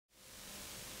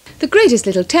The greatest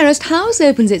little terraced house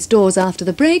opens its doors after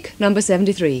the break, number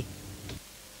 73.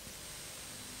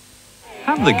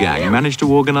 Have the gang managed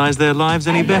to organise their lives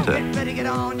any better?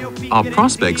 Are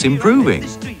prospects improving?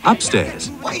 Upstairs,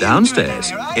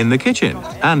 downstairs, in the kitchen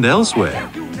and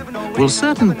elsewhere? Will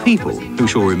certain people, who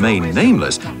shall remain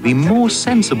nameless, be more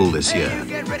sensible this year?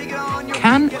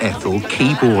 Can Ethel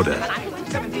keep order?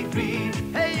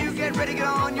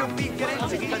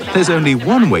 There's only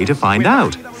one way to find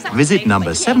out. Visit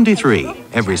number 73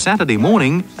 every Saturday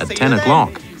morning at 10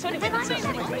 o'clock.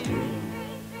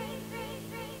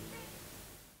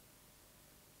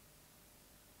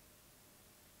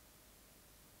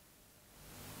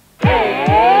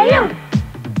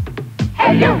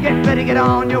 Get ready, get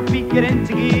on your feet, get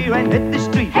into gear and hit the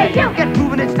street. Hey, you. Get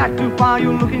moving, it's not too far,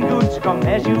 you're looking good, strong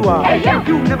as you are. Hey,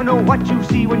 you never know what you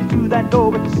see when you through that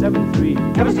door with the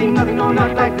 7-3. Never seen nothing, no,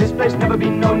 not like this place, never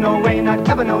been, no, no way, not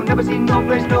ever, no, never seen no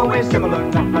place, no way similar,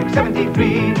 not like 73.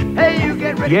 Hey, you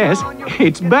get ready. Yes,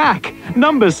 it's back.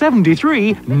 Number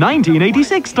 73,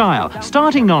 1986 style,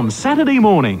 starting on Saturday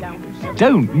morning.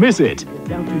 Don't miss it.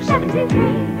 Down to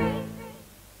 73.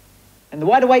 In the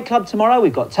Wide Awake Club tomorrow,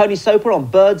 we've got Tony Soper on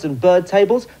birds and bird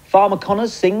tables, Farmer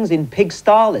Connors sings in pig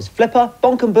style, there's Flipper,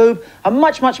 Bonk and Boob, and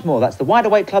much, much more. That's the Wide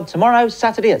Awake Club tomorrow,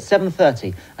 Saturday at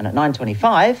 7:30. And at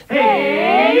 9:25...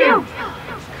 Hey, you!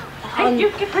 Hey,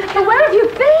 you, get rid of it. Where have you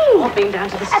been? I've been down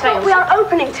to the sales. We are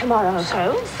opening tomorrow.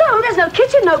 So? So, there's no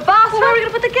kitchen, no bathroom. Well, where are we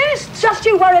going to put the guests? Just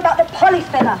you worry about the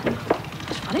polyfiller.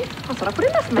 That's funny. I thought I put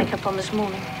enough makeup on this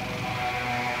morning.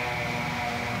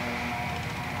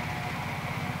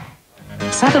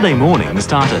 Saturday mornings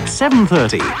start at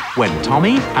 7:30 when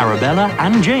Tommy, Arabella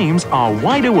and James are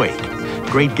wide awake.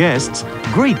 Great guests,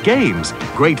 great games,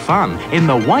 great fun in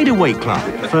the Wide Awake Club,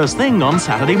 first thing on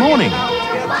Saturday morning.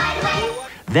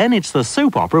 Then it's the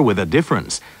soap opera with a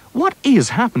difference. What is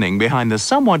happening behind the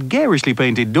somewhat garishly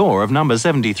painted door of number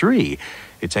 73?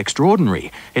 It's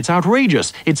extraordinary, it's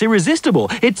outrageous, it's irresistible,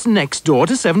 it's next door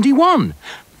to 71.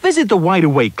 Visit the Wide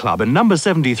Awake Club and number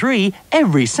 73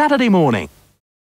 every Saturday morning.